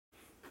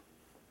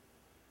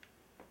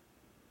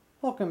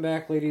Welcome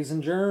back, ladies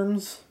and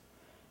germs.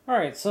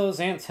 Alright, so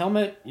Zants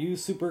Helmet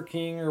Usurper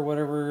King, or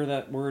whatever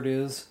that word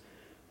is.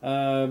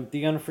 The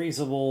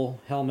unfreezable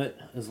helmet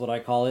is what I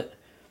call it.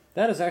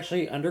 That is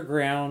actually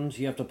underground.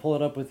 You have to pull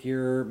it up with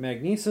your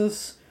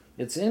magnesis.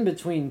 It's in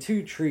between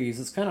two trees.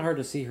 It's kind of hard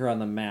to see here on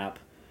the map.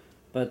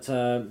 But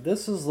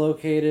this is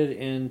located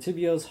in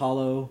Tibio's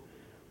Hollow,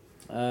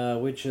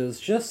 which is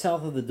just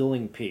south of the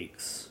Dueling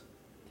Peaks.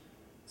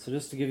 So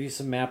just to give you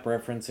some map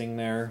referencing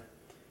there.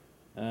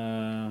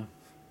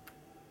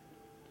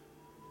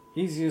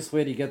 Easiest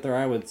way to get there,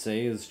 I would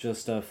say, is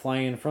just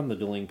flying from the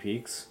Dueling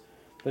Peaks.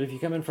 But if you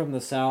come in from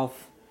the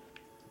south,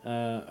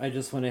 I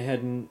just went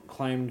ahead and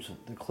climbed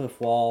the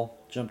cliff wall,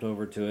 jumped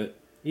over to it.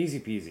 Easy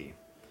peasy.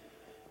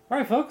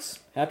 Alright folks,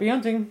 happy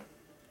hunting!